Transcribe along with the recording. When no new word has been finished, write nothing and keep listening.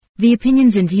The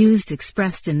opinions and views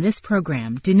expressed in this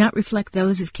program do not reflect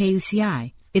those of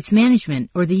KUCI, its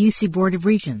management, or the UC Board of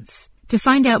Regents. To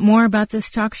find out more about this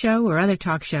talk show or other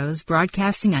talk shows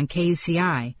broadcasting on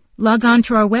KUCI, log on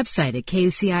to our website at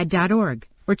kuci.org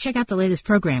or check out the latest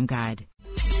program guide.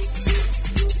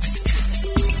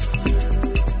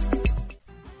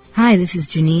 Hi, this is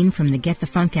Janine from the Get the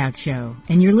Funk Out Show,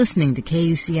 and you're listening to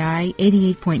KUCI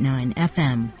 88.9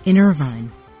 FM in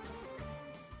Irvine.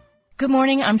 Good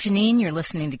morning, I'm Janine. You're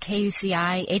listening to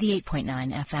KUCI 88.9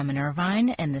 FM in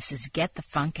Irvine, and this is Get the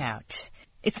Funk Out.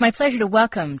 It's my pleasure to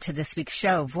welcome to this week's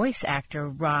show voice actor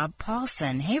Rob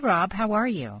Paulsen. Hey, Rob, how are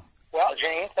you? Well,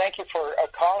 Janine, thank you for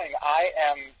calling. I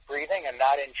am breathing and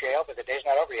not in jail, but the day's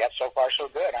not over yet. So far, so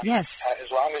good. Yes.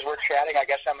 As long as we're chatting, I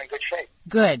guess I'm in good shape.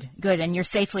 Good. And you're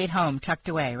safely at home, tucked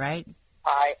away, right?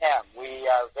 I am. We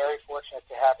are very fortunate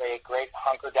to have a great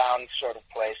hunker-down sort of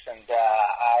place, and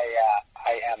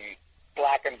I am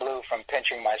black and blue from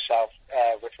pinching myself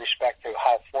with respect to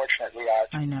how fortunate we are.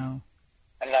 I know.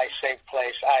 A nice, safe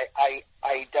place.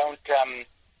 I don't,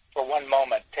 for one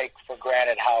moment, take for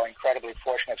granted how incredibly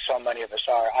fortunate so many of us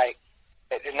are.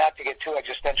 Not to get too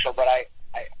existential, but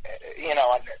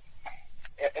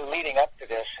leading up to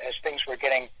this, as things were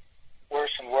getting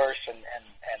worse and worse and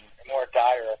more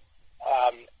dire,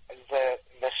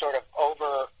 the sort of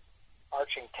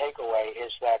overarching takeaway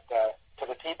is that to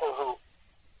the people who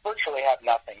virtually have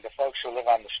nothing, the folks who live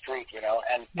on the street,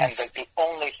 and the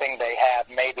only thing they have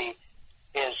maybe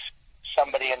is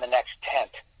somebody in the next tent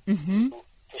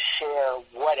to share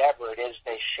whatever it is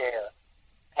they share,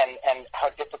 and how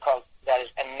difficult that is.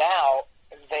 And now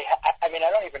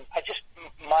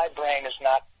my brain is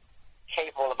not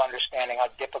capable of understanding how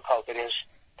difficult it is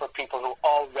for people who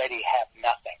already have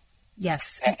nothing.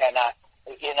 Yes. And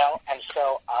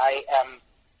so I am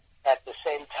at the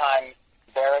same time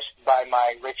embarrassed by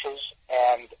my riches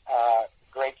and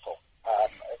grateful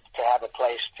to have a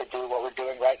place to do what we're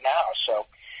doing right now. So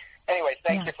anyway,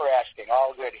 thank you for asking.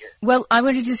 All good here. Well, I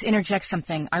want to just interject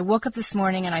something. I woke up this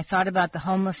morning and I thought about the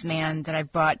homeless man that I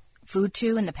brought food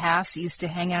to in the past. He used to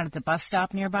hang out at the bus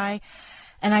stop nearby.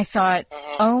 And I thought,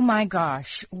 oh my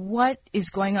gosh, what is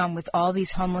going on with all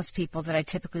these homeless people that I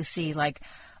typically see? Like,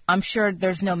 I'm sure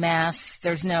there's no masks,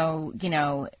 there's no,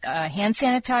 hand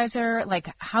sanitizer. Like,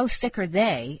 how sick are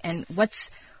they? And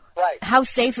how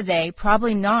safe are they?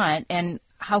 Probably not. And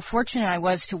how fortunate I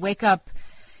was to wake up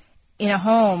in a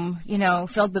home,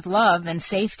 filled with love and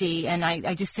safety. And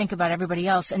I just think about everybody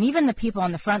else. And even the people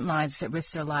on the front lines that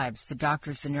risk their lives, the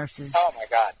doctors, the nurses. Oh, my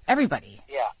God. Everybody.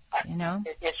 Yeah.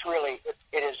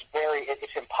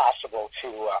 It's impossible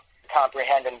to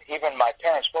comprehend. And even my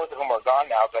parents, both of whom are gone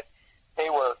now, but they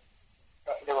were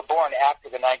born after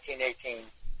the 1918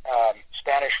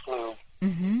 Spanish flu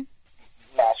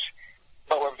mess,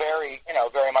 but were very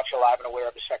much alive and aware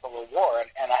of the Second World War.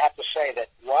 And I have to say that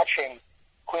watching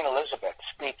Queen Elizabeth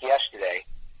speak yesterday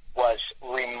was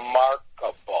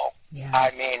remarkable. Yeah.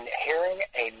 I mean, hearing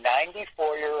a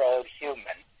 94-year-old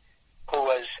human who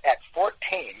was at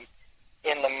 14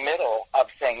 in the middle of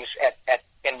things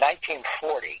in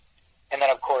 1940, and then,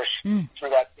 of course, through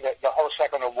the whole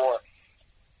Second World War,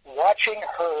 watching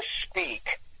her speak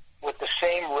with the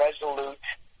same resolute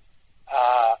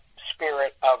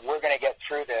spirit of we're going to get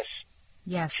through this.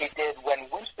 Yes. She did when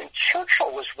Winston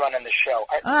Churchill was running the show.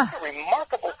 It's a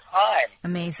remarkable time.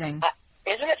 Amazing.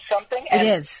 Isn't it something? It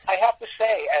is. I have to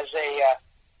say, as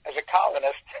a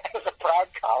colonist, as a proud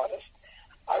colonist,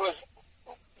 I was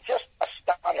just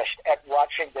astonished at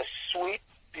watching this sweet,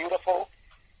 beautiful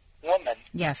woman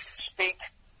speak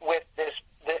with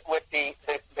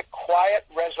the quiet,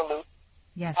 resolute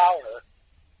power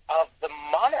of the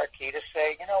monarchy to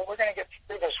say, we're going to get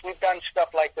through this. We've done stuff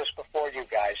like this before, you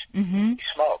guys. We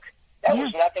smoke. That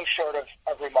was nothing short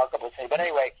of remarkable to me. But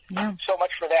anyway, so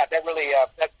much for that. That really,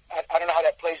 I don't know how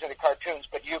that plays into cartoons,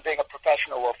 but you being a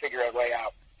professional will figure a way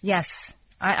out. Yes.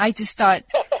 I just thought,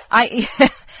 I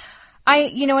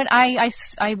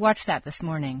watched that this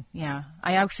morning. Yeah.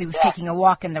 I actually was taking a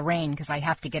walk in the rain because I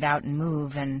have to get out and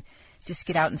move and just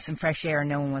get out in some fresh air.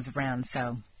 No one was around.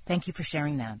 So thank you for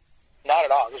sharing that. Not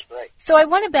at all. It was great. So I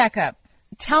want to back up.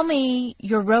 Tell me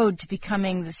your road to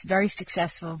becoming this very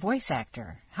successful voice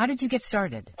actor. How did you get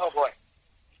started? Oh, boy.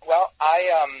 Well, I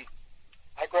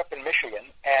grew up in Michigan,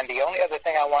 and the only other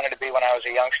thing I wanted to be when I was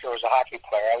a youngster was a hockey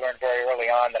player. I learned very early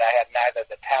on that I had neither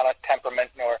the talent, temperament,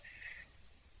 nor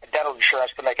dental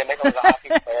insurance to make a nickel as a hockey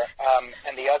player.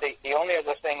 And the only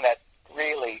other thing that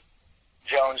really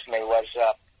jonesed me was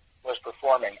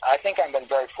performing. I think I've been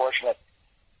very fortunate.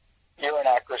 You're an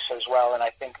actress as well, and I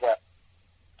think that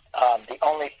the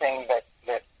only thing that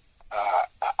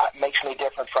makes me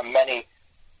different from many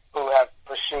who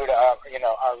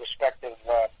our respective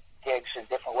gigs in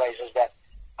different ways is that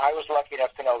I was lucky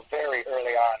enough to know very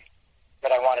early on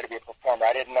that I wanted to be a performer.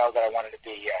 I didn't know that I wanted to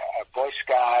be a voice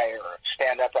guy or a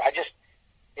stand-up. I just,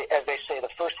 as they say, the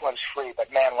first one's free.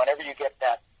 But, man, whenever you get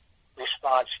that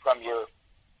response from your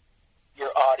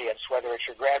audience, whether it's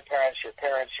your grandparents, your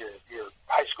parents, your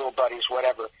high school buddies,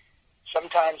 whatever,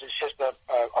 sometimes it's just this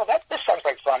sounds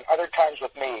like fun. Other times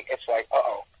with me, it's like,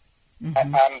 I'm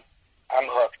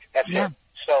hooked. That's it.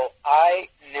 So I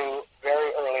knew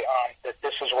very early on that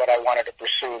this is what I wanted to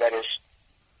pursue, that is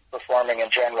performing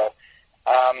in general.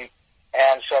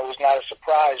 And so it was not a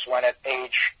surprise when at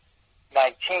age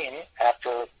 19,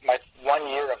 after my 1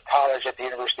 year of college at the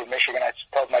University of Michigan, I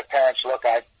told my parents, look,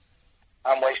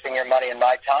 I'm wasting your money and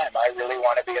my time. I really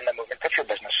want to be in the moving picture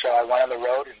business. So I went on the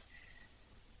road and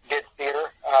did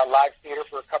theater, live theater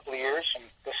for a couple of years, and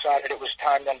decided it was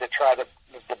time then to try the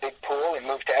big pool, and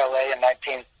moved to L.A. in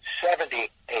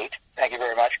 1978, thank you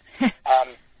very much,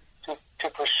 to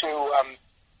pursue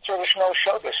traditional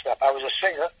showbiz stuff. I was a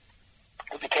singer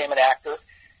who became an actor,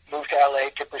 moved to L.A.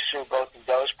 to pursue both of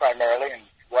those primarily, in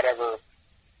whatever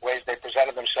ways they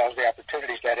presented themselves, the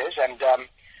opportunities that is, and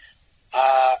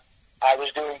I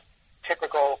was doing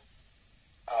typical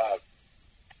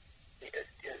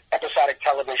episodic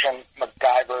television,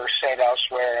 MacGyver, St.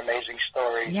 Elsewhere, Amazing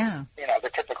Story, the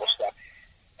typical stuff.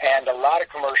 And a lot of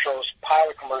commercials,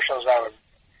 pilot commercials.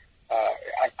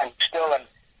 I'm still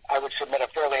I would submit, a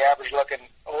fairly average-looking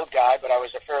old guy, but I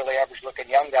was a fairly average-looking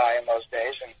young guy in those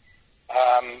days. And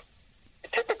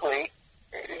typically,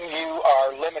 you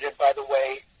are limited by the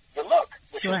way you look,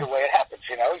 which is the way it happens,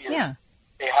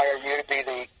 They hire you to be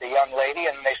the young lady,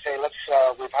 and they say,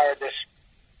 we've hired this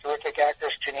terrific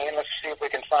actress, Janine, let's see if we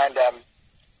can find a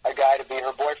guy to be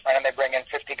her boyfriend, and they bring in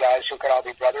 50 guys who could all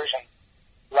be brothers, and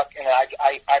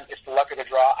it's the luck of the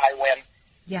draw, I win,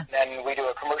 and then we do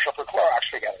a commercial for Clorox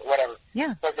together, whatever.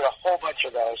 Yeah. So I did a whole bunch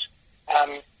of those.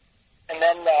 And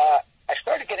then I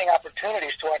started getting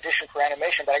opportunities to audition for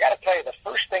animation, but I got to tell you, the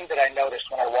first thing that I noticed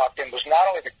when I walked in was not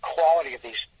only the quality of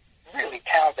these really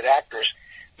talented actors,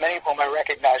 many of whom I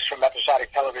recognized from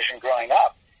episodic television growing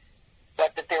up,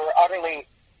 but that they were utterly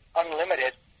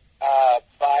unlimited or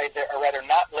rather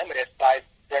not limited by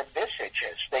their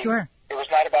visages. It was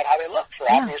not about how they looked for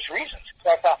obvious reasons.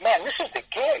 So I thought, man, this is the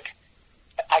gig.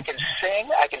 I can sing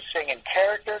in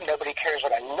character. Nobody cares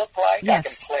what I look like. Yes. I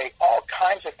can play all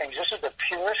kinds of things. This is the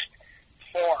purest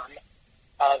form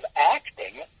of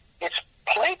acting. It's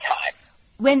playtime.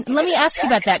 Let me ask you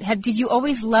about that. Did you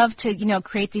always love to,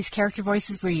 create these character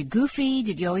voices? Were you goofy?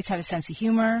 Did you always have a sense of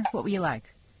humor? What were you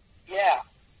like? Yeah,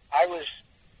 I was.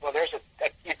 Well,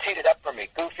 you teed it up for me.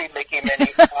 Goofy, Mickey,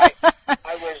 Minnie. I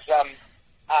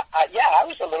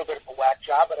was a little bit of a whack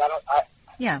job, but I don't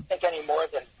think any more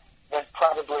than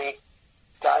probably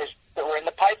guys that were in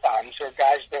the Pythons or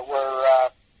guys that were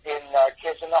in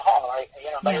Kids in the Hall.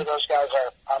 Many of those guys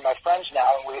are my friends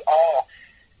now, and we all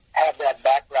have that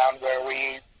background where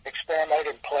we experimented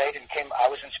and played and I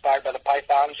was inspired by the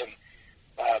Pythons and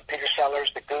Peter Sellers,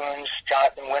 the Goons,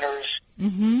 Jonathan Winters,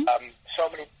 so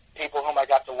many people whom I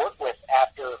got to work with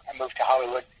after I moved to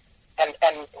Hollywood. And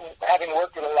having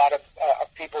worked with a lot of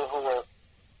people who were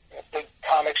big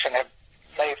comics and have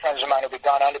many friends of mine who have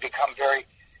gone on to become very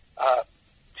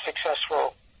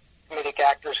successful comedic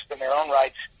actors in their own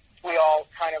rights, we all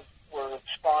kind of were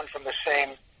spawned from the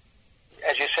same,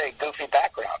 as you say, goofy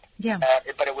background. Yeah.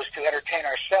 But it was to entertain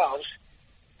ourselves,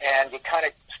 and you kind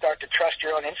of start to trust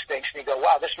your own instincts, and you go,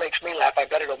 wow, this makes me laugh. I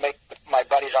bet it'll make my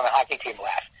buddies on the hockey team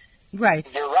laugh. Right.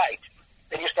 You're right.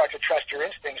 Then you start to trust your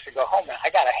instincts to go, oh, man, I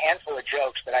got a handful of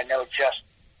jokes that I know just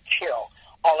kill.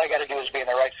 All I got to do is be in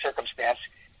the right circumstance,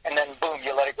 and then, boom,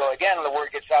 you let it go again, and the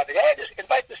word gets out, hey, just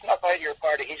invite this knucklehead to your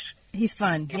party. He's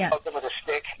fun, You poke him with a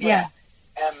stick. Yeah.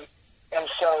 And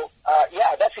so,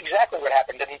 that's exactly what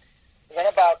happened. And then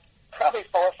about probably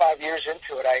 4 or 5 years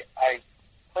into it, I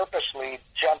purposely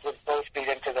jumped with both feet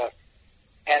into the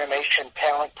animation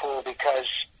talent pool because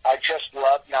I just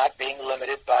love not being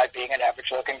limited by being an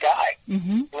average-looking guy,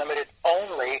 limited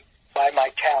only by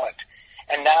my talent.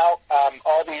 And now,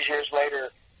 all these years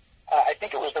later, I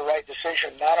think it was the right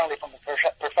decision, not only from a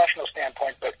professional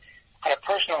standpoint, but on a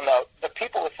personal note. The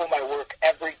people with whom I work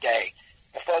every day,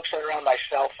 the folks that are on my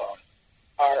cell phone,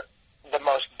 are the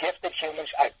most gifted humans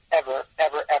I've ever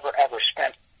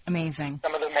spent. Amazing.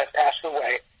 Some of them have passed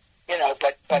away,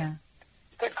 but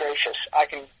good gracious, I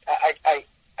can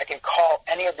call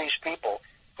any of these people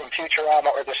from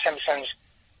Futurama or The Simpsons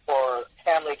or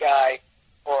Family Guy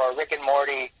or Rick and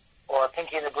Morty or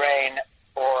Pinky and the Brain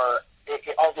or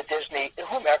all the Disney,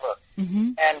 whomever.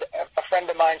 And a friend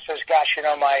of mine says, gosh,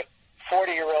 my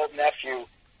 40-year-old nephew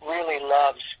really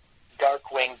loves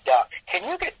Darkwing Duck. Can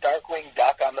you get Darkwing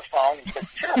Duck on the phone? He said,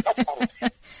 sure, no problem.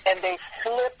 And they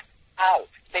flip out.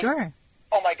 Sure.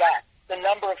 Oh, my God. The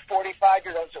number of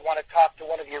 45-year-olds that want to talk to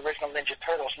one of the original Ninja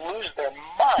Turtles lose their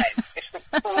mind. It's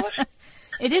the coolest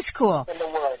It is cool. in the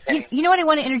world. You know what I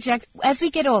want to interject? As we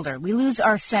get older, we lose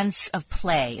our sense of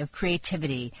play, of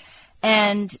creativity.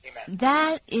 And Amen.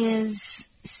 That is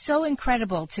so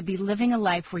incredible to be living a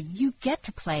life where you get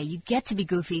to play, you get to be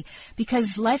goofy,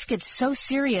 because life gets so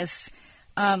serious.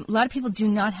 A lot of people do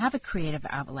not have a creative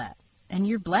outlet, and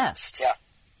you're blessed. Yeah.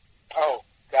 Oh,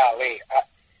 golly.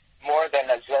 More than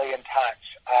a zillion times.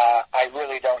 I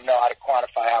really don't know how to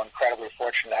quantify how incredibly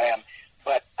fortunate I am.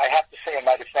 But I have to say, in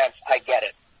my defense, I get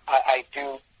it. I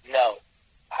do know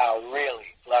how really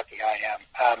lucky I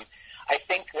am. I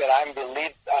think that I'm the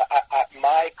lead.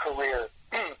 My career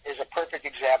is a perfect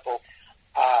example,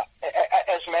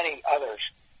 as many others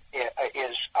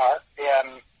are,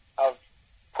 of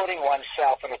putting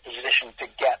oneself in a position to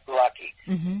get lucky.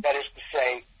 Mm-hmm. That is to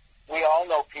say, we all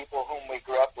know people whom we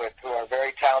grew up with who are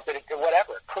very talented at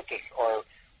whatever, cooking or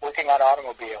working on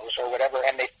automobiles or whatever,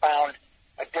 and they found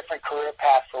a different career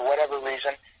path for whatever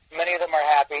reason. Many of them are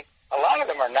happy. A lot of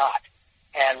them are not.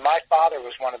 And my father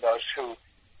was one of those who,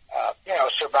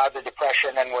 survived the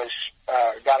Depression and was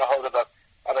got a hold of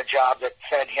a job that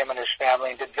fed him and his family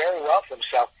and did very well for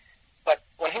himself. But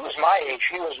when he was my age,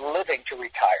 he was living to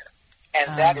retire.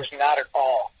 And that is not at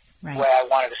all the way I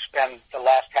wanted to spend the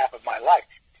last half of my life.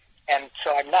 And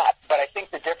so I'm not. But I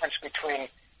think the difference between,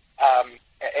 and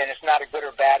it's not a good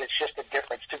or bad, it's just a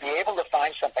difference. To be able to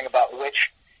find something about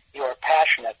which you are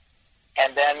passionate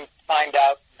and then find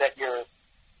out that you're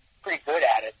pretty good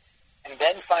at it and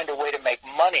then find a way to make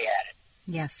money at it.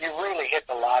 Yes. You really hit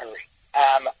the lottery.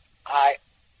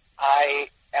 I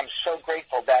am so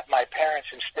grateful that my parents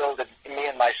instilled in me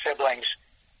and my siblings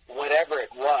whatever it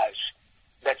was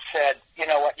that said, you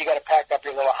know what, you got to pack up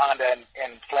your little Honda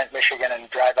in Flint, Michigan and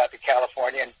drive out to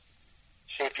California and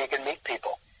see if you can meet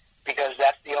people, because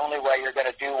that's the only way you're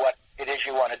going to do what it is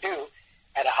you want to do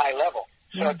at a high level.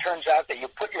 So it turns out that you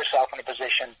put yourself in a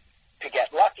position to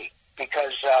get lucky,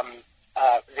 because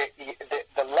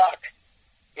the luck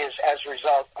is as a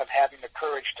result of having the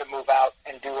courage to move out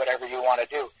and do whatever you want to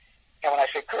do. And when I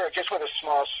say courage, just with a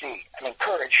small c, I mean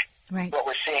courage, what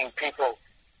we're seeing people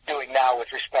doing now with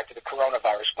respect to the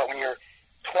coronavirus. But when you're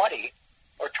 20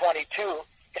 or 22,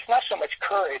 it's not so much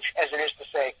courage as it is to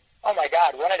say, oh, my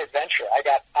God, what an adventure.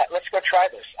 Let's go try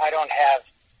this. I don't have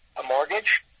a mortgage.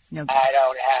 No. I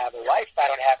don't have a wife. I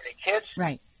don't have any kids.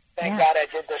 Right. Thank God I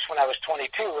did this when I was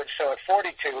 22. And so at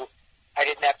 42, I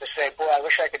didn't have to say, boy, I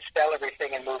wish I could sell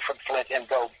everything and move from Flint and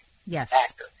go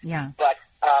actor. Yeah. But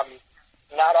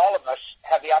not all of us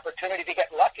have the opportunity to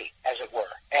get lucky, as it were.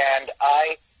 And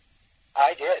I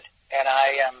did. And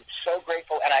I am so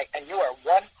grateful. And you are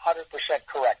 100%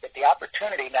 correct that the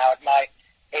opportunity now at my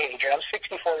age, and I'm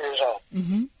 64 years old,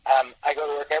 I go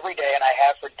to work every day, and I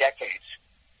have for decades,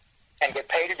 and get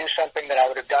paid to do something that I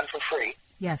would have done for free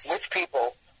with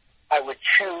people I would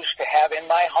choose to have in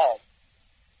my home.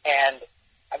 And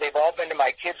they've all been to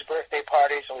my kids' birthday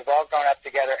parties, and we've all grown up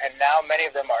together, and now many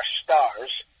of them are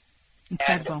stars.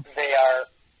 Incredible. And they are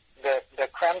the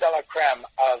creme de la creme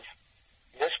of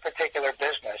this particular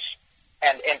business.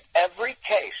 And in every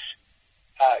case,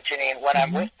 Janine, when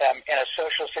I'm with them in a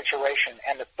social situation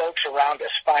and the folks around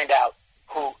us find out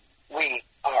who we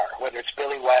are, whether it's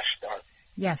Billy West or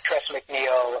Tress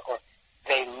MacNeille, or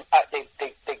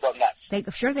they go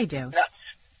nuts. Sure they do. Nuts.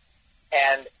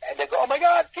 And they go, oh, my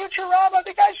God, Futurama,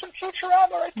 the guys from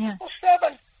Futurama are at People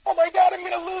 7. Oh, my God, I'm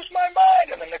going to lose my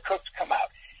mind. And then the cooks come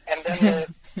out. And then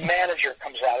the manager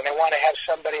comes out, and they want to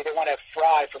have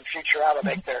Fry from Futurama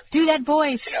make their... Do that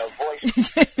voice.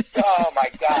 Voice. Oh, my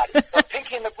God. Or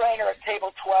Pinky and the Brain are at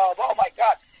table 12. Oh, my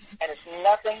God. And it's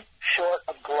nothing short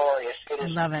of glorious. It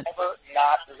is never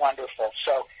not wonderful.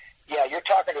 So, yeah, you're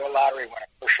talking to a lottery winner,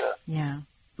 for sure. Yeah.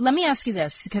 Let me ask you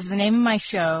this, because the name of my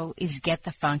show is Get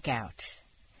the Funk Out.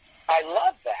 I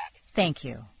love that. Thank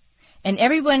you. And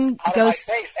everyone out goes... of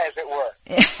my face, as it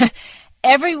were.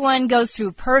 Everyone goes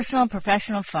through personal,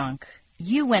 professional funk.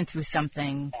 You went through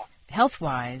something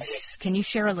health-wise. Can you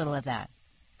share a little of that?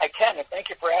 I can, and thank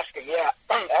you for asking. Yeah,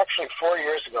 actually 4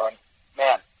 years ago, and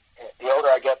man, the older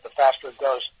I get, the faster it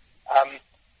goes.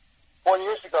 4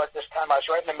 years ago at this time, I was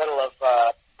right in the middle of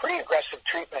pretty aggressive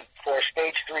treatment for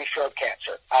stage 3 throat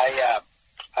cancer. I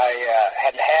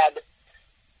had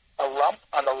a lump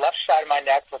on the left side of my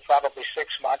neck for probably 6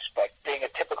 months, but being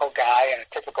a typical guy and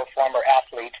a typical former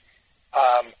athlete,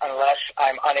 unless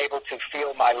I'm unable to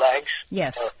feel my legs,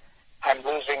 or I'm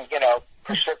losing,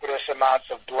 precipitous amounts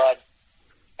of blood,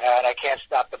 and I can't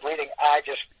stop the bleeding.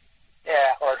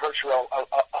 Or it hurts a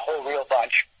whole real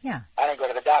bunch. Yeah. I don't go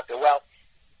to the doctor. Well,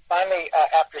 finally,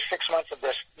 after 6 months of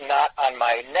this knot on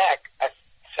my neck, I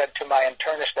said to my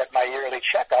internist at my yearly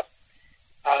checkup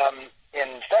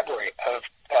in February of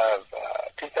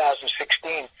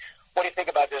 2016, what do you think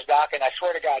about this, doc? And I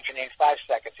swear to God, Janine, 5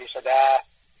 seconds. He said,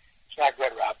 it's not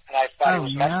good, Rob. And I thought he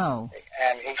was messing with me.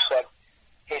 And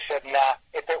he said, nah,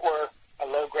 if it were a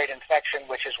low-grade infection,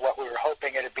 which is what we were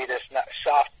hoping it would be, this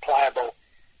soft, pliable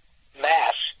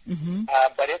mass,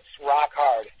 but it's rock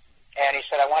hard. And he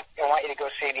said, I want you to go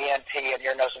see an ENT and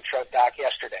ear, nose, and throat doc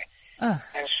yesterday.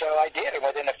 And so I did, and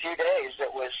within a few days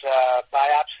it was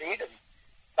biopsied and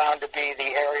found to be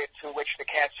the area to which the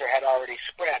cancer had already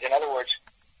spread. In other words,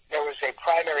 there was a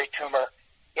primary tumor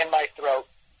in my throat,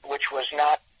 which was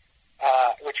not,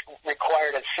 which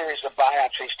required a series of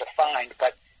biopsies to find,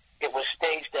 but it was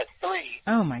staged at 3.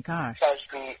 Oh my gosh! Because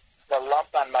the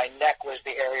lump on my neck was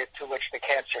the area to which the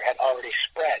cancer had already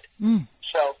spread.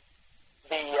 So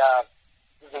the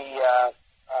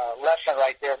lesson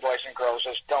right there, boys and girls,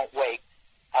 is don't wait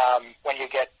when you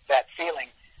get that feeling.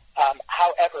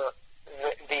 However,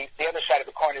 the other side of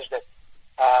the coin is that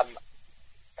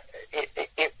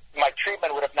my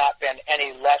treatment would have not been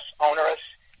any less onerous.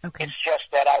 Okay. It's just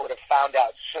that I would have found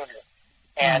out sooner.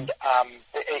 And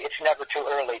it's never too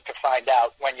early to find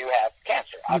out when you have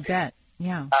cancer. Obviously. You bet,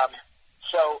 yeah.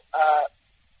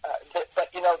 But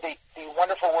you know, the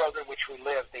wonderful world in which we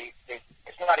live,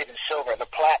 it's not even silver, the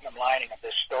platinum lining of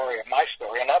this story, of my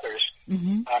story and others,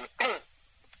 and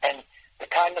the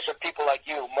kindness of people like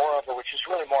you, moreover, which is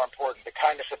really more important, the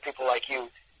kindness of people like you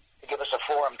to give us a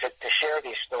forum to share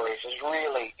these stories is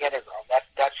really integral.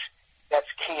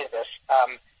 That's key to this.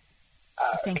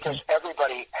 Because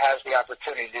everybody has the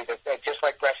opportunity to do that, just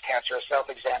like breast cancer, a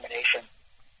self-examination.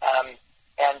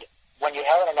 And when you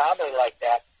have an anomaly like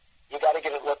that, you got to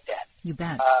get it looked at. You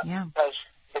bet, yeah. Because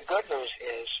the good news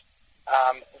is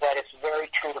that it's very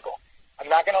treatable. I'm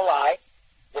not going to lie,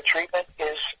 the treatment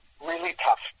is really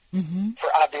tough for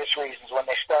obvious reasons. When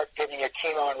they start giving you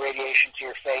chemo and radiation to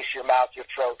your face, your mouth, your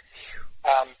throat,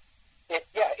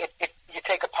 you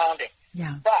take a pounding.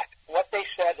 Yeah. But what they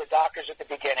said, the doctors at the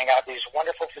beginning, I have these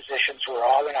wonderful physicians who are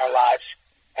all in our lives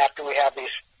after we have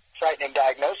these frightening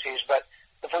diagnoses, but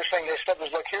the first thing they said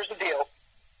was, look, here's the deal.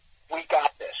 We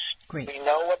got this. Great. We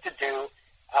know what to do.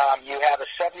 You have a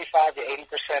 75 to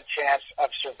 80% chance of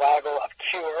survival, of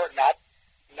cure,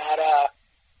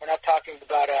 we're not talking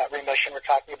about a remission, we're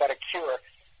talking about a cure.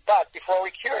 But before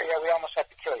we cure you, we almost have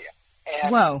to kill you.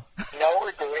 And whoa. You know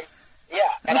what we're doing? Yeah,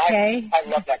 and okay. I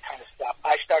love that kind of stuff.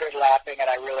 I started laughing, and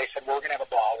I really said, well, we're going to have a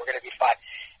ball. We're going to be fine.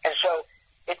 And so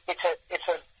it's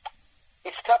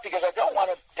tough because I don't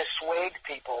want to dissuade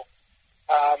people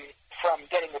from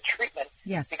getting the treatment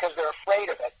because they're afraid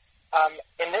of it.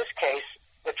 In this case,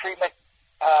 the treatment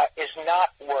is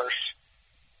not worse.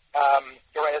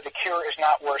 The cure is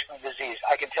not worse than the disease.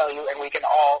 I can tell you, and we can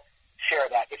all share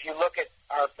that. If you look at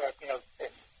our,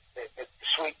 the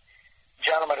sweet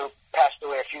gentleman who passed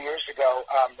away a few years ago,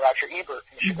 Roger Ebert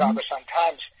in the Chicago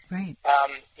Sun-Times. Right.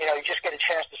 You just get a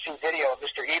chance to see video of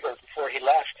Mr. Ebert before he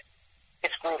left.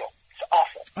 It's brutal. It's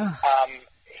awful.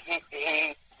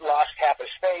 He lost half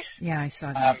his face. Yeah, I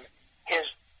saw that.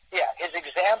 His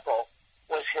example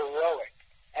was heroic,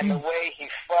 and the way he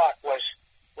fought was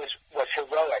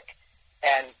heroic.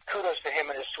 And kudos to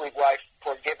him and his sweet wife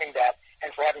for giving that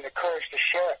and for having the courage to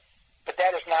share it. But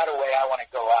that is not a way I want to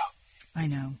go out. I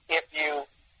know. If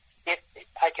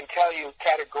I can tell you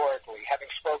categorically, having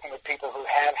spoken with people who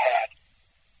have had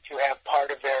to have part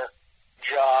of their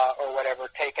jaw or whatever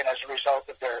taken as a result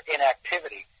of their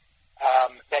inactivity,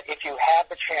 that if you have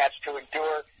the chance to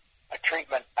endure a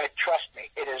treatment, trust me,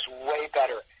 it is way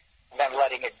better than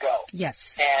letting it go.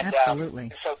 Yes, and,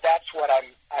 absolutely. So that's what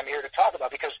I'm here to talk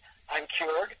about, because I'm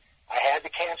cured. I had the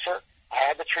cancer. I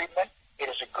had the treatment. It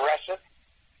is aggressive.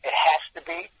 It has to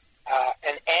be.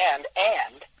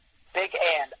 Big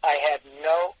and, I had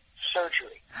no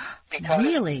surgery. Because,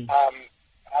 really?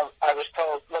 I was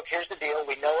told, look, here's the deal.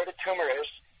 We know where the tumor is.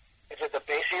 It's at the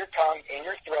base of your tongue, in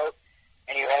your throat,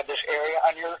 and you have this area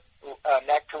on your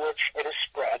neck to which it is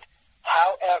spread.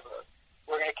 However,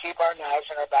 we're going to keep our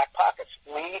knives in our back pockets.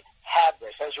 We have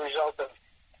this as a result of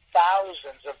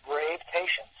thousands of brave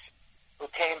patients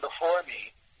who came before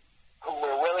me who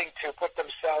were willing to put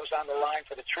themselves on the line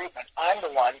for the treatment. I'm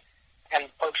the one, and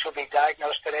folks who will be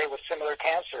diagnosed today with similar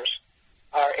cancers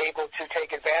are able to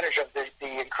take advantage of the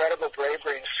incredible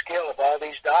bravery and skill of all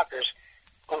these doctors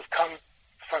who've come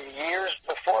from years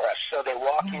before us. So they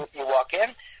walk you walk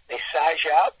in, they size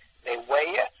you out, they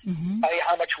weigh you, tell you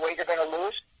how much weight you're going to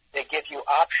lose, they give you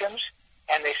options,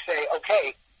 and they say, okay,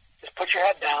 hey, just put your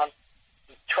head down,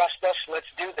 trust us, let's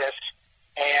do this,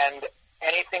 and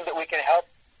anything that we can help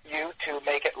you to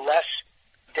make it less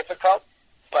difficult.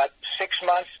 But 6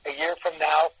 months, a year from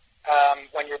now,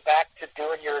 when you're back to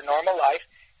doing your normal life,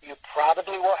 you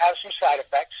probably will have some side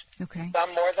effects,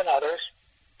 some more than others.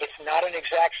 It's not an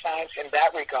exact science in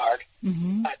that regard,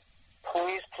 but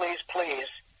please, please, please,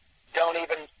 don't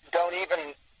even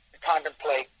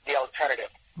contemplate the alternative,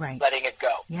 letting it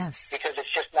go. Yes. Because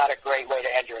it's just not a great way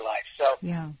to end your life. So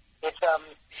it's a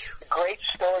great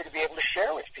story to be able to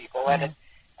share with people, and it's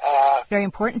very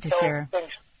important to share.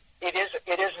 It is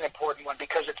an important one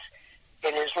because it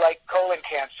is like colon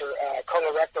cancer,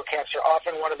 colorectal cancer,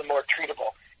 often one of the more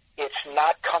treatable. It's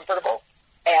not comfortable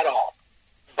at all,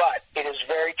 but it is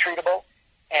very treatable.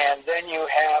 And then you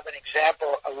have an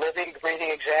example, a living, breathing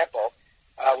example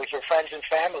with your friends and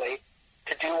family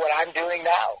to do what I'm doing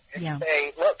now and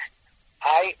say, look,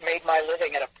 I made my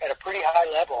living at a pretty high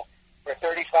level for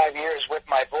 35 years with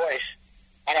my voice,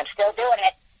 and I'm still doing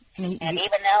it. And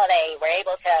even though they were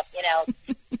able to,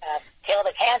 kill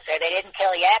the cancer, they didn't kill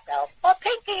Yakko or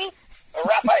Pinky or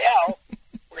Raphael.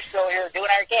 We're still here doing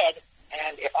our gig,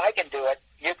 and if I can do it,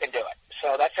 you can do it.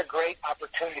 So that's a great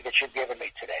opportunity that you've given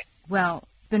me today. Well,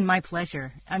 it's been my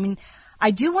pleasure. I mean, I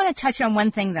do want to touch on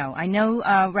one thing, though. I know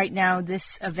right now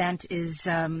this event is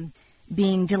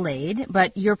being delayed,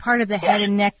 but you're part of the Head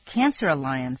and Neck Cancer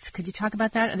Alliance. Could you talk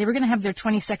about that? They were going to have their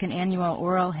 22nd annual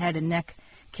Oral Head and Neck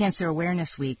Cancer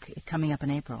Awareness Week coming up in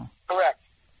April. Correct.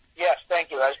 Yes, thank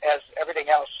you. As everything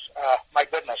else, my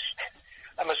goodness,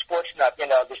 I'm a sports nut. You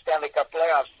know, the Stanley Cup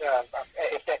playoffs,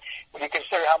 when you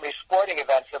consider how many sporting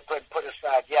events have been put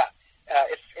aside,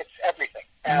 it's everything.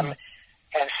 And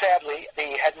sadly,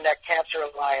 the Head and Neck Cancer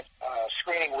Alliance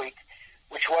screening week,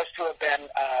 which was to have been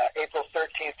April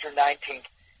 13th through 19th,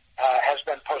 has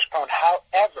been postponed.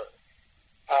 However,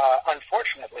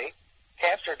 unfortunately,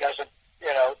 cancer doesn't,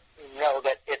 know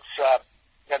that it's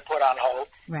been put on hold.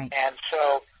 Right. And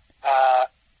so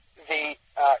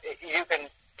you can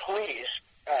please,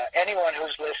 anyone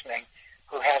who's listening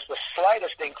who has the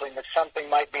slightest inkling that something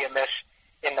might be amiss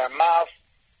in their mouth,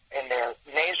 in their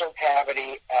nasal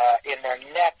cavity, in their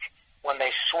neck, when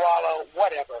they swallow,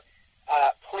 whatever,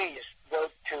 please go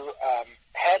to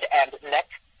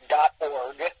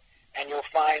headandneck.org, and you'll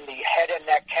find the Head and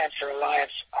Neck Cancer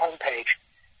Alliance homepage.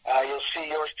 You'll see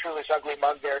yours truly's ugly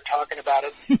mug there talking about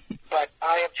it. But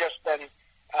I have just been,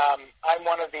 I'm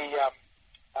one of the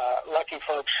lucky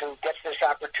folks who gets this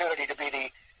opportunity to be the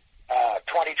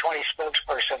 2020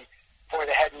 spokesperson for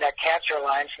the Head and Neck Cancer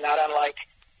Alliance, not unlike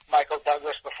Michael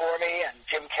Douglas before me and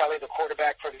Jim Kelly, the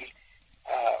quarterback for the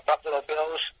Buffalo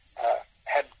Bills,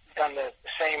 had done the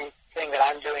same thing that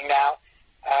I'm doing now.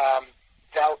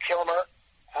 Val Kilmer,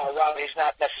 while he's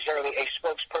not necessarily a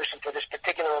spokesperson for this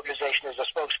particular organization, is a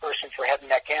spokesperson for head and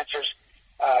neck cancers.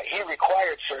 He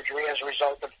required surgery as a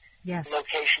result of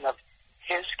location of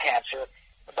his cancer,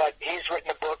 but he's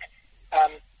written a book.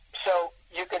 So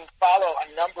you can follow a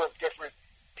number of different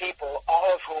people,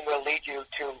 all of whom will lead you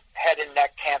to head and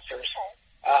neck cancers.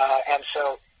 And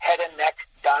so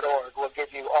headandneck.org will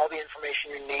give you all the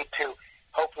information you need to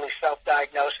hopefully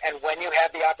self-diagnose. And when you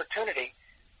have the opportunity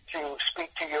to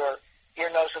speak to your ear,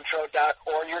 nose, and throat doc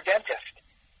or your dentist,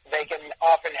 they can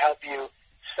often help you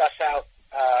suss out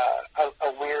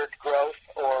a weird growth,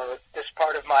 or this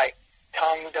part of my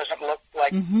tongue doesn't look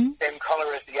like the same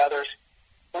color as the others.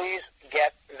 Please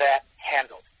get that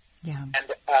handled. Yeah.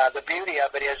 And the beauty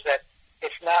of it is that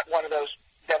it's not one of those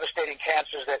devastating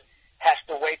cancers that has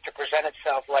to wait to present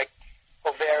itself like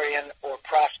ovarian or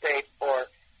prostate or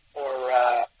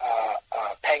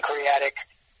pancreatic.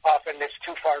 Often it's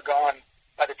too far gone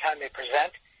by the time they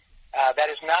present. That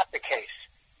is not the case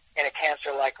in a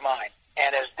cancer like mine.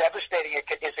 And as devastating as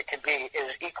it can be, it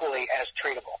is equally as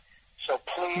treatable. So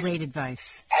please. Great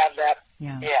advice. Have that.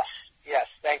 Yeah. Yes.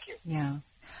 Thank you. Yeah.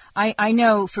 I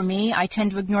know for me, I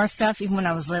tend to ignore stuff. Even when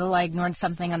I was little, I ignored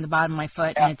something on the bottom of my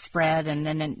foot and it spread, and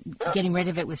then getting rid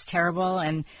of it was terrible.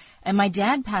 And my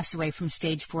dad passed away from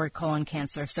stage 4 colon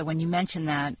cancer. So when you mention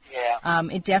that,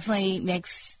 it definitely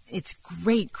makes, it's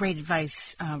great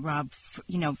advice, Rob,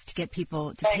 to get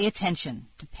people to pay attention.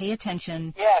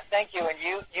 Yeah, thank you. And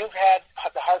you've had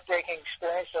the heartbreaking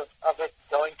experience of it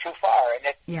going too far. And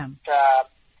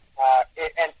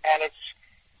it's,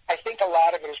 I think a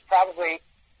lot of it is probably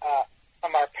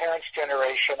from our parents'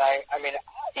 generation. I mean,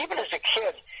 even as a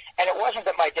kid, and it wasn't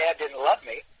that my dad didn't love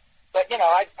me, but,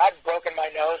 I'd broken my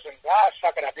nose and,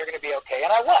 suck it up, you're going to be okay.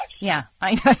 And I was. Yeah,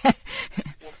 I know.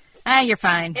 You're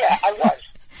fine. Yeah, I was.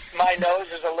 My nose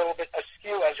is a little bit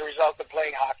askew as a result of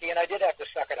playing hockey, and I did have to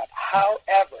suck it up.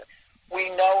 However, we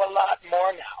know a lot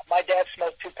more now. My dad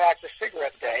smoked 2 packs of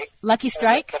cigarettes a day. Lucky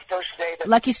Strike? The first day that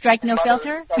Lucky Strike, no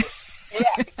filter?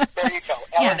 Yeah, there you go.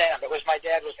 L&M. It was my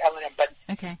dad was L&M. But,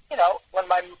 you know, when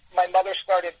my mother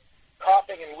started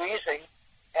coughing and wheezing,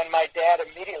 and my dad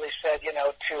immediately said, you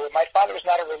know, my father was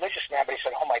not a religious man, but he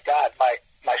said, oh, my God, my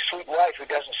sweet wife who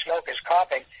doesn't smoke is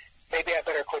coughing. Maybe I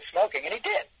better quit smoking. And he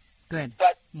did. Good.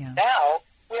 But now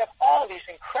we have all these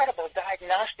incredible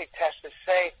diagnostic tests that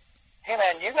say, hey,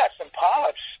 man, you got some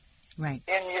polyps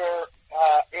in your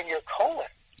colon.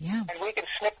 Yeah. And we can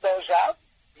snip those out.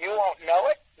 You won't know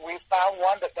it. We found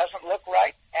one that doesn't look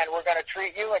right, and we're going to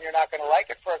treat you, and you're not going to like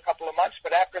it for a couple of months.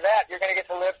 But after that, you're going to get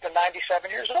to live to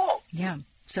 97 years old. Yeah.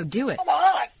 So do it. Come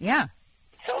on. Yeah.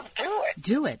 So do it.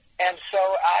 Do it. And so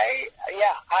I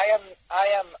am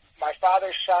my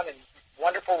father's son in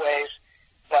wonderful ways,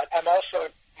 but I'm also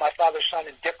my father's son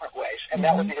in different ways. And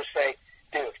that would be to say,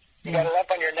 dude, you got a lump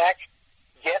on your neck,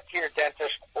 get to your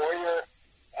dentist or your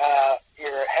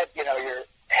head, you know, your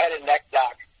head and neck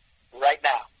doc right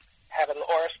now. Have it,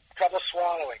 or trouble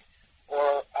swallowing,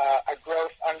 or a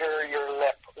growth under your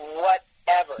lip,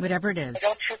 whatever. Whatever it is.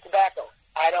 Don't chew tobacco.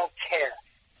 I don't care.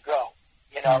 Go.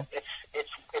 You know, it's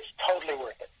totally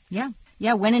worth it. Yeah.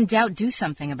 Yeah, when in doubt, do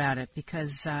something about it,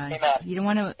 because you don't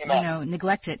want to, you know,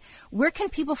 neglect it. Where can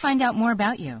people find out more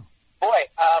about you? Boy,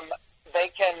 they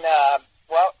can,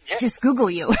 just Google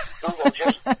you.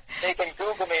 They can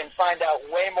Google me and find out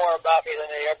way more about me than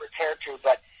they ever care to,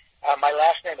 but my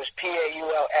last name is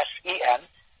Paulsen,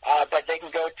 but they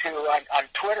can go to, on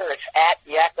Twitter, it's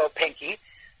 @YakkoPinky,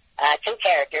 2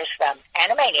 characters from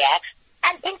Animaniacs,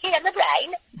 and Pinky and the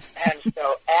Brain. And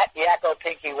so,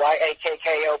 @YakkoPinky,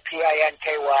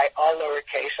 YAKKOPINKY, all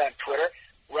lowercase on Twitter.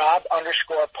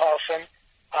 Rob_Paulsen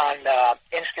on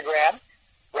Instagram.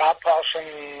 Rob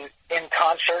Paulsen in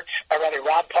concert, or rather,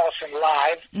 Rob Paulsen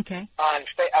Live. Okay. On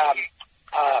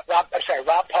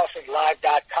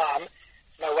RobPaulsenLive.com.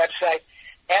 My website.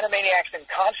 Animaniacs in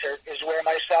Concert is where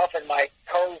myself and my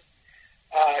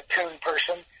co-tune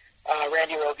person,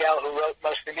 Randy Rogel, who wrote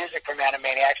most of the music from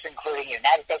Animaniacs, including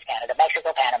United States, Canada,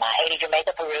 Mexico, Panama, Haiti,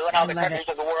 Jamaica, Peru, and all the countries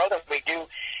of the world. And we do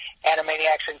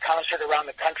Animaniacs in Concert around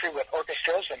the country with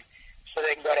orchestras, and so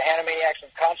they can go to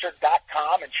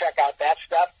animaniacsinconcert.com and check out that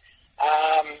stuff.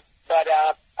 But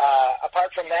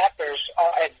apart from that, there's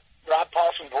Rob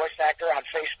Paulsen, voice actor, on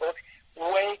Facebook.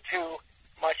 Way too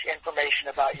much information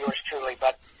about yours truly.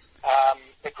 But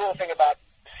the cool thing about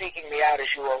seeking me out is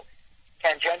you will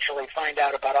tangentially find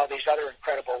out about all these other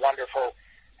incredible, wonderful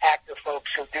actor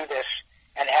folks who do this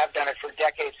and have done it for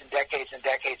decades and decades and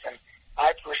decades. And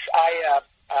I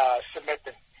submit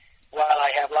that while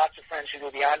I have lots of friends who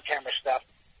do the on-camera stuff,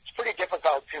 it's pretty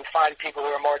difficult to find people who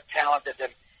are more talented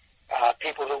than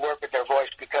people who work with their voice,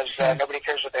 because nobody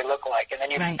cares what they look like. And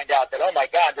then you find out that, oh, my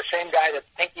God, the same guy that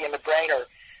Pinky and the Brain, or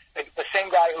the same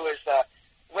guy who is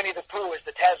Winnie the Pooh is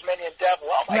the Tasmanian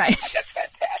Devil. Oh, my God, that's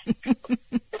fantastic.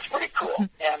 It's pretty cool.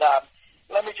 And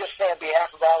let me just say on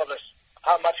behalf of all of us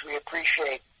how much we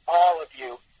appreciate all of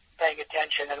you paying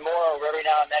attention. And moreover, every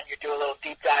now and then you do a little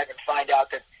deep dive and find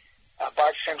out that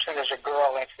Bart Simpson is a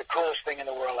girl, and it's the coolest thing in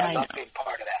the world. I love being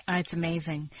part of that. It's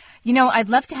amazing. You know, I'd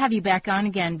love to have you back on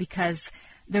again, because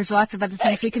there's lots of other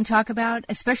things we can talk about,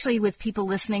 especially with people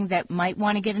listening that might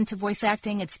want to get into voice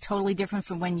acting. It's totally different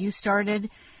from when you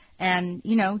started. And,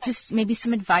 you know, just maybe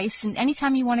some advice, and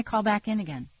anytime you want to call back in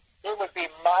again. It would be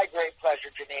my great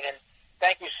pleasure, Janine, and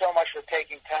thank you so much for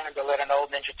taking time to let an old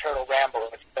Ninja Turtle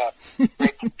ramble. It's a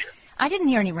great pleasure. I didn't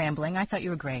hear any rambling. I thought you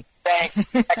were great. Thanks.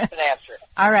 Excellent answer.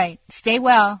 All right. Stay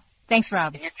well. Thanks,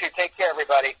 Rob. You too. Take care,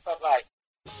 everybody. Bye-bye.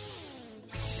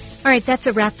 All right, that's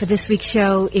a wrap for this week's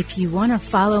show. If you want to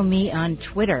follow me on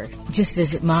Twitter, just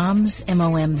visit Moms,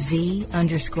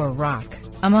 MOMZ_rock.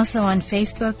 I'm also on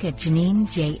Facebook at Janine,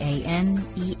 JANEANE,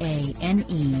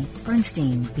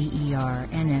 Bernstein,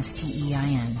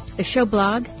 BERNSTEIN. The show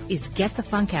blog is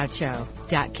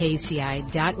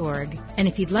getthefunkoutshow.kci.org. And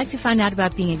if you'd like to find out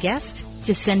about being a guest,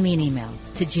 just send me an email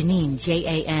to Janine,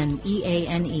 JANEANE,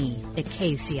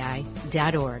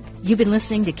 @KUCI.org. You've been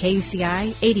listening to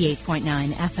KUCI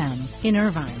 88.9 FM in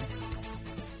Irvine.